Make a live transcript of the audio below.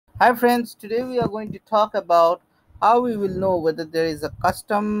Hi friends, today we are going to talk about how we will know whether there is a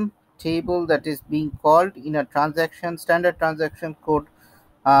custom table that is being called in a transaction, standard transaction code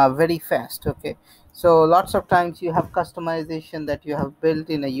very fast. Okay, so lots of times you have customization that you have built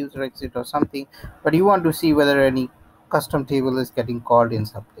in a user exit or something, but you want to see whether any custom table is getting called in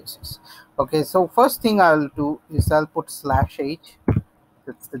some places. Okay, so first thing I'll do is I'll put /h,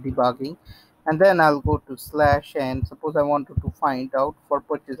 that's the debugging, and then I'll go to slash, and suppose I wanted to find out for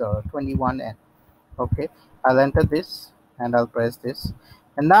purchase order 21N. Okay, I'll enter this and I'll press this,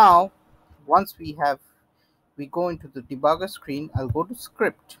 and now once we go into the debugger screen, I'll go to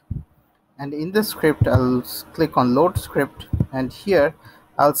script, and in the script I'll click on load script, and here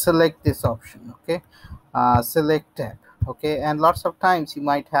I'll select this option. Okay, select tab. Okay, and lots of times you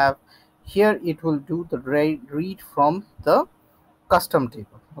might have here it will do the read from the custom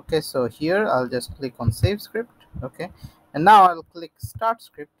table. Okay, so here I'll just click on save script. Okay, and now I'll click start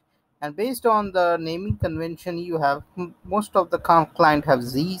script, and based on the naming convention you have, most of the client have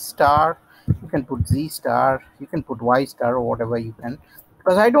Z star. You can put Z star, you can put Y star, or whatever you can,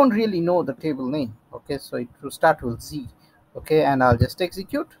 because I don't really know the table name. Okay, so it will start with Z. Okay, and I'll just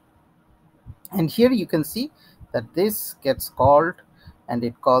execute, and here you can see that this gets called and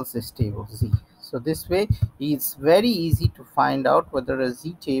it calls this table Z. So this way it's very easy to find out whether a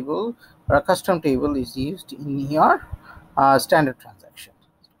Z table or a custom table is used in your standard transaction.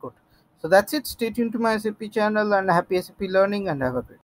 Good. So that's it. Stay tuned to my SAP channel, and happy SAP learning, and have a great